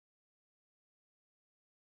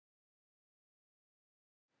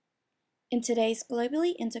In today's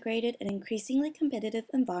globally integrated and increasingly competitive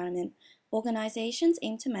environment, organizations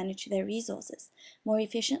aim to manage their resources more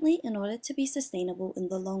efficiently in order to be sustainable in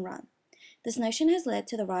the long run. This notion has led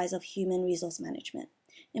to the rise of human resource management,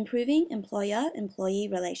 improving employer-employee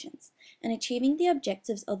relations, and achieving the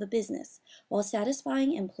objectives of the business while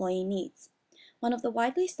satisfying employee needs. One of the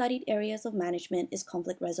widely studied areas of management is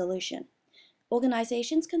conflict resolution.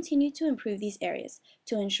 Organizations continue to improve these areas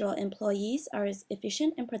to ensure employees are as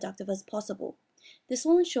efficient and productive as possible. This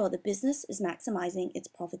will ensure the business is maximizing its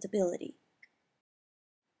profitability.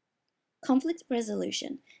 Conflict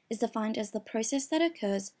resolution is defined as the process that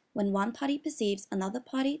occurs when one party perceives another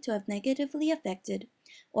party to have negatively affected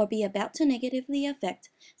or be about to negatively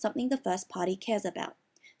affect something the first party cares about.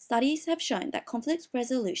 Studies have shown that conflict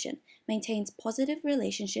resolution maintains positive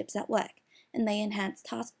relationships at work and may enhance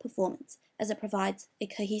task performance as it provides a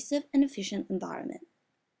cohesive and efficient environment.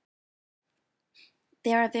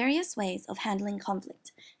 There are various ways of handling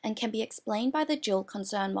conflict and can be explained by the dual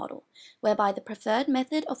concern model, whereby the preferred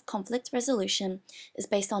method of conflict resolution is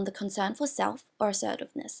based on the concern for self or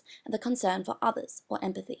assertiveness and the concern for others or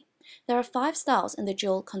empathy. There are 5 styles in the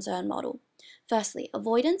dual concern model. Firstly,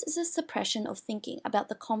 avoidance is a suppression of thinking about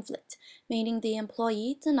the conflict, meaning the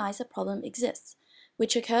employee denies a problem exists,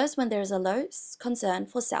 which occurs when there is a low concern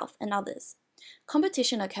for self and others.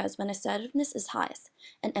 Competition occurs when assertiveness is highest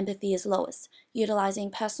and empathy is lowest, utilizing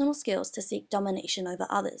personal skills to seek domination over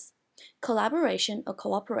others. Collaboration or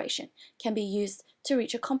cooperation can be used to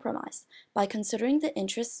reach a compromise by considering the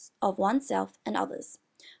interests of oneself and others.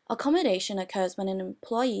 Accommodation occurs when an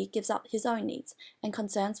employee gives up his own needs and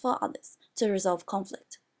concerns for others to resolve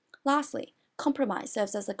conflict. Lastly, compromise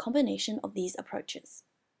serves as a combination of these approaches.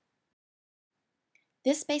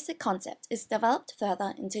 This basic concept is developed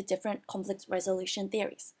further into different conflict resolution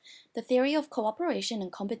theories. The theory of cooperation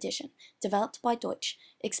and competition, developed by Deutsch,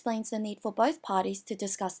 explains the need for both parties to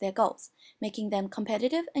discuss their goals, making them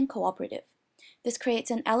competitive and cooperative. This creates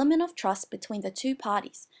an element of trust between the two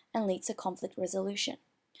parties and leads to conflict resolution.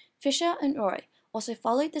 Fisher and Roy also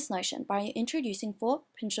followed this notion by introducing 4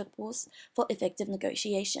 principles for effective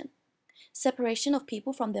negotiation: separation of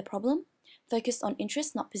people from their problem, focused on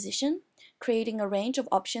interest not position, creating a range of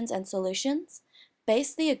options and solutions,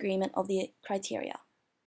 based the agreement of the criteria.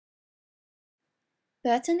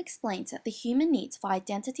 Burton explains that the human needs for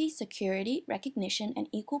identity, security, recognition, and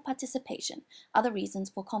equal participation are the reasons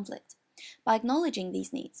for conflict. By acknowledging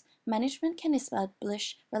these needs, management can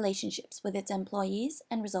establish relationships with its employees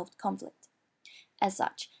and resolve conflict. As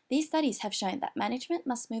such, these studies have shown that management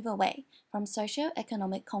must move away from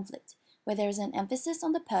socio-economic conflict, where there is an emphasis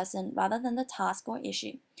on the person rather than the task or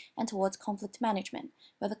issue, and towards conflict management,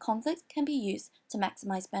 where the conflict can be used to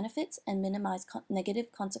maximize benefits and minimize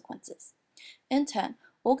negative consequences. In turn,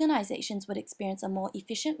 organizations would experience a more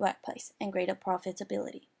efficient workplace and greater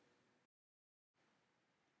profitability.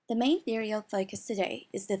 The main theory of focus today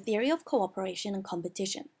is the theory of cooperation and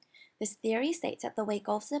competition. This theory states that the way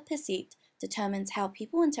goals are perceived determines how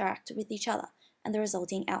people interact with each other and the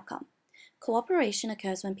resulting outcome. Cooperation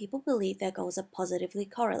occurs when people believe their goals are positively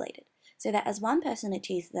correlated, so that as one person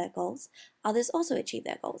achieves their goals, others also achieve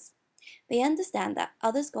their goals. They understand that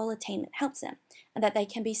others' goal attainment helps them, and that they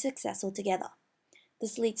can be successful together.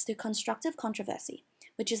 This leads to constructive controversy,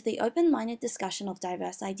 which is the open-minded discussion of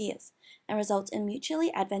diverse ideas, and results in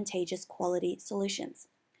mutually advantageous quality solutions.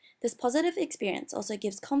 This positive experience also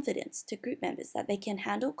gives confidence to group members that they can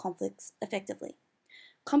handle conflicts effectively.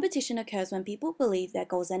 Competition occurs when people believe their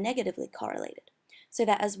goals are negatively correlated, so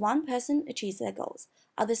that as one person achieves their goals,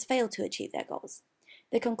 others fail to achieve their goals.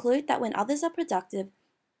 They conclude that when others are productive,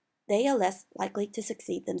 they are less likely to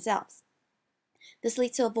succeed themselves. This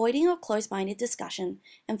leads to avoiding a closed-minded discussion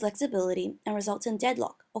and flexibility and results in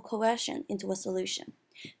deadlock or coercion into a solution.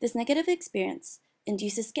 This negative experience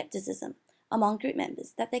induces skepticism among group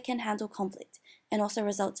members that they can handle conflict and also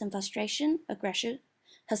results in frustration, aggression,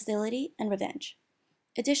 hostility, and revenge.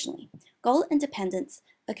 Additionally, goal independence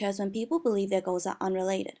occurs when people believe their goals are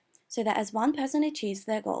unrelated, so that as one person achieves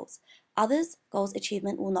their goals, others' goals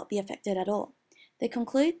achievement will not be affected at all. They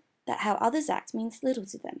conclude that how others act means little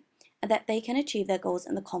to them, and that they can achieve their goals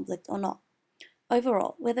in the conflict or not.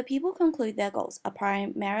 Overall, whether people conclude their goals are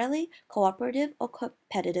primarily cooperative or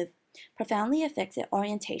competitive profoundly affects their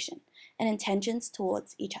orientation and intentions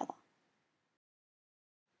towards each other.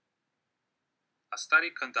 A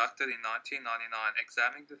study conducted in 1999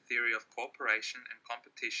 examined the theory of cooperation and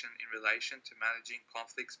competition in relation to managing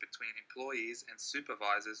conflicts between employees and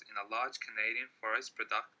supervisors in a large Canadian forest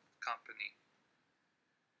product company.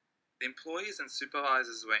 The employees and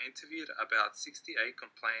supervisors were interviewed about 68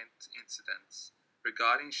 complaint incidents.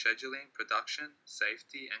 regarding scheduling, production,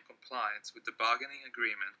 safety, and compliance with the bargaining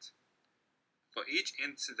agreement. For each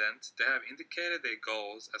incident, they have indicated their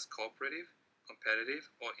goals as cooperative,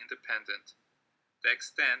 competitive, or independent, the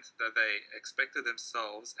extent that they expected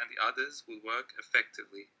themselves and the others will work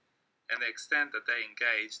effectively, and the extent that they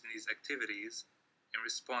engaged in these activities in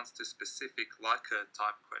response to specific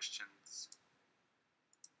Likert-type questions.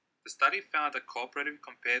 The study found that cooperative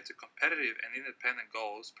compared to competitive and independent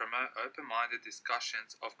goals promote open-minded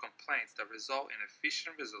discussions of complaints that result in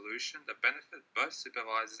efficient resolution that benefit both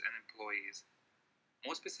supervisors and employees.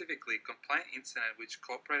 More specifically, complaint incidents which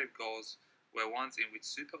cooperative goals were ones in which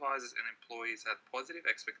supervisors and employees had positive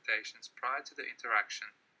expectations prior to the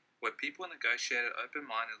interaction, where people negotiated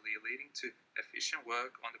open-mindedly, leading to efficient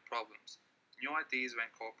work on the problems. New ideas were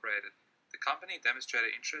incorporated. The company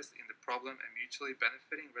demonstrated interest in the problem and mutually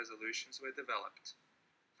benefiting resolutions were developed.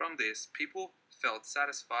 From this, people felt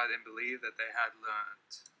satisfied and believed that they had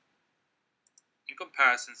learned. In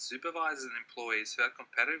comparison, supervisors and employees who had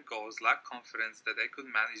competitive goals lacked confidence that they could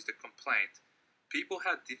manage the complaint. People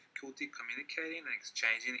had difficulty communicating and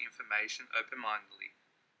exchanging information open-mindedly.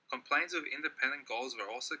 Complaints with independent goals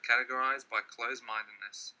were also categorized by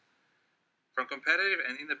closed-mindedness. From competitive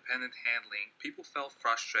and independent handling, people felt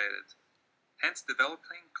frustrated. Hence,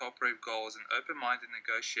 developing cooperative goals and open-minded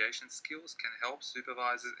negotiation skills can help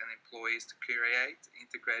supervisors and employees to create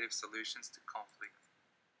integrative solutions to conflict.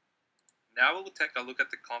 Now we will take a look at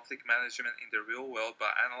the conflict management in the real world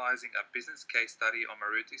by analyzing a business case study on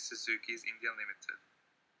Maruti Suzuki's India Limited.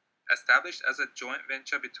 Established as a joint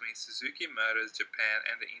venture between Suzuki Motors Japan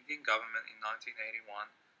and the Indian government in 1981,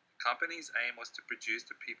 the company's aim was to produce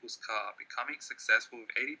the people's car, becoming successful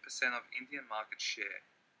with 80% of Indian market share.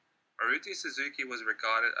 Maruti Suzuki was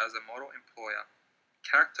regarded as a model employer,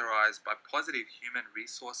 characterized by positive human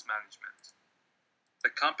resource management. The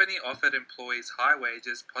company offered employees high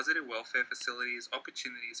wages, positive welfare facilities,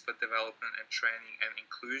 opportunities for development and training, and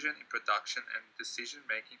inclusion in production and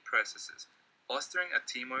decision-making processes, fostering a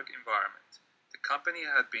teamwork environment. The company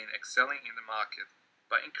had been excelling in the market,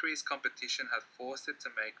 but increased competition had forced it to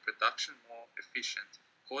make production more efficient,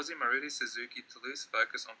 causing Maruti Suzuki to lose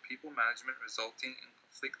focus on people management, resulting in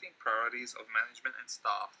conflicting priorities of management and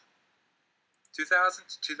staff. 2000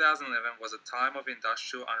 to 2011 was a time of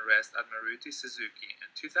industrial unrest at Maruti Suzuki, and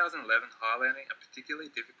 2011 highlighting a particularly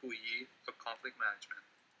difficult year for conflict management.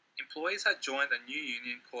 Employees had joined a new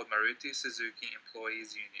union called Maruti Suzuki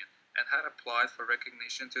Employees Union and had applied for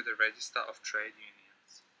recognition to the Register of Trade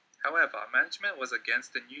Unions. However, management was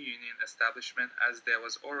against the new union establishment as there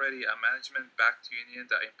was already a management-backed union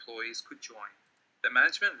that employees could join. The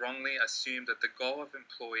management wrongly assumed that the goal of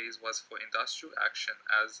employees was for industrial action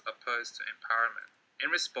as opposed to empowerment.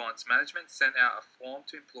 In response, management sent out a form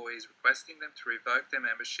to employees requesting them to revoke their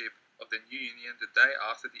membership of the new union the day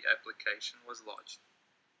after the application was lodged.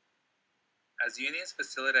 As unions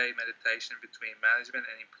facilitate mediation between management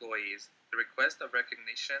and employees, the request of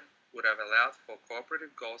recognition would have allowed for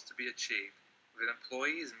cooperative goals to be achieved, with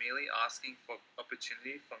employees merely asking for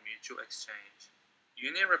opportunity for mutual exchange.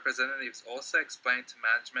 Union representatives also explained to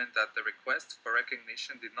management that the request for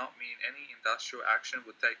recognition did not mean any industrial action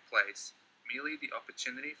would take place, merely the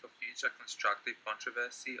opportunity for future constructive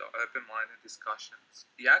controversy or open-minded discussions.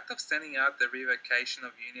 The act of sending out the revocation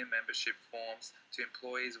of union membership forms to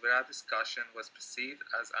employees without discussion was perceived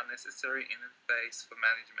as unnecessary interface for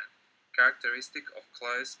management, characteristic of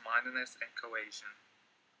closed-mindedness and cohesion.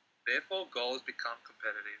 Therefore, goals become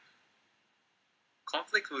competitive.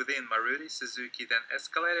 Conflict within Maruti Suzuki then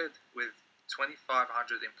escalated, with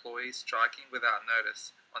 2,500 employees striking without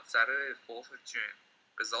notice on Saturday the 4th of June,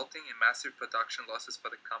 resulting in massive production losses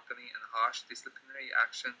for the company and harsh disciplinary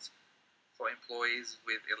actions for employees,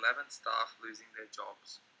 with 11 staff losing their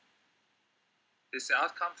jobs. This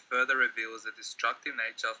outcome further reveals the destructive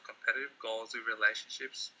nature of competitive goals with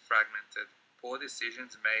relationships fragmented, poor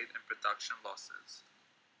decisions made, and production losses,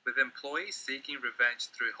 with employees seeking revenge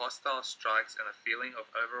through hostile strikes and a feeling of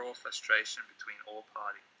overall frustration between all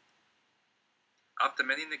parties. After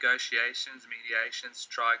many negotiations, mediations,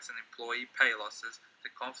 strikes, and employee pay losses,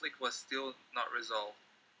 the conflict was still not resolved,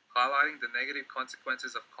 highlighting the negative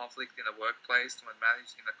consequences of conflict in the workplace when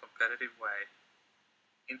managed in a competitive way.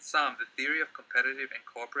 In sum, the theory of competitive and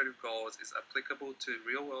cooperative goals is applicable to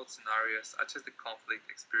real-world scenarios such as the conflict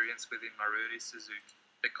experienced within Maruti Suzuki.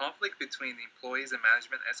 The conflict between the employees and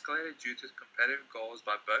management escalated due to competitive goals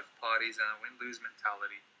by both parties and a win-lose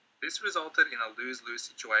mentality. This resulted in a lose-lose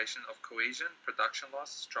situation of cohesion, production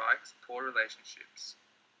loss, strikes, poor relationships.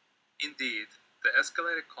 Indeed, the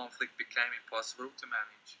escalated conflict became impossible to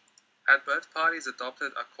manage. Had both parties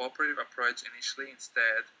adopted a cooperative approach initially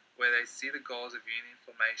instead, where they see the goals of union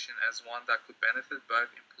formation as one that could benefit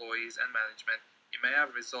both employees and management, it may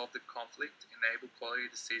have resolved the conflict, enabled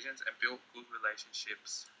quality decisions, and built good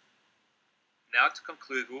relationships. Now to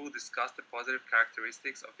conclude, we will discuss the positive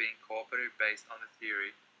characteristics of being cooperative based on the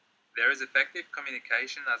theory. There is effective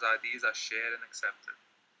communication as ideas are shared and accepted.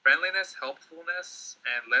 Friendliness, helpfulness,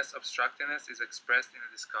 and less obstructiveness is expressed in the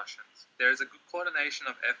discussions. There is a good coordination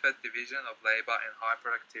of effort, division of labor, and high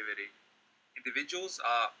productivity. Individuals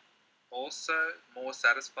are also more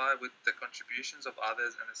satisfied with the contributions of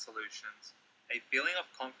others and the solutions. A feeling of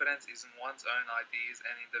confidence is in one's own ideas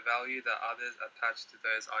and in the value that others attach to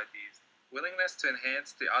those ideas. Willingness to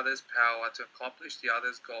enhance the other's power to accomplish the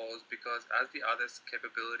other's goals, because as the other's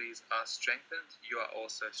capabilities are strengthened, you are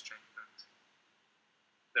also strengthened.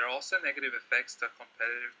 There are also negative effects to a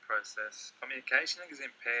competitive process. Communication is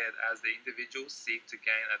impaired as the individuals seek to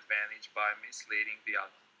gain advantage by misleading the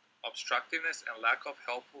other. Obstructiveness and lack of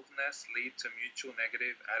helpfulness lead to mutual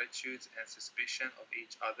negative attitudes and suspicion of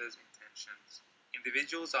each other's intentions.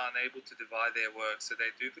 Individuals are unable to divide their work, so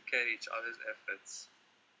they duplicate each other's efforts.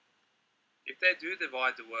 If they do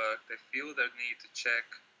divide the work, they feel the need to check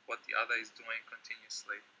what the other is doing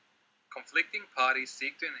continuously. Conflicting parties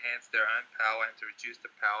seek to enhance their own power and to reduce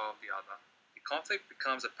the power of the other. The conflict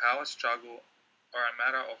becomes a power struggle or a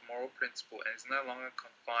matter of moral principle and is no longer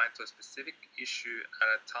confined to a specific issue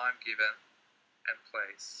at a time given and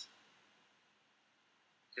place.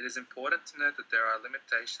 It is important to note that there are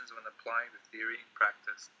limitations when applying the theory in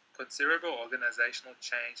practice. Considerable organizational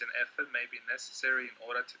change and effort may be necessary in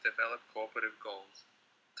order to develop cooperative goals.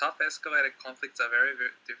 Tough escalated conflicts are very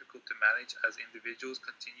difficult to manage as individuals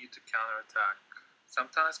continue to counterattack.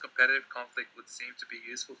 Sometimes competitive conflict would seem to be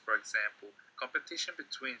useful. For example, competition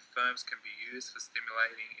between firms can be used for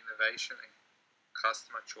stimulating innovation and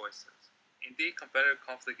customer choices. Indeed, competitive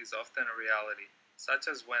conflict is often a reality, such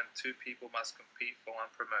as when two people must compete for one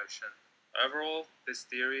promotion. Overall, this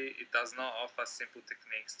theory does not offer simple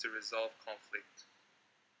techniques to resolve conflict.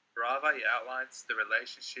 Rather, it outlines the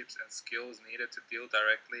relationships and skills needed to deal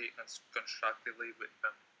directly and constructively with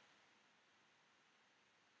them.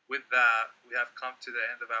 With that, we have come to the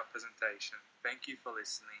end of our presentation. Thank you for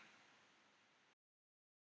listening.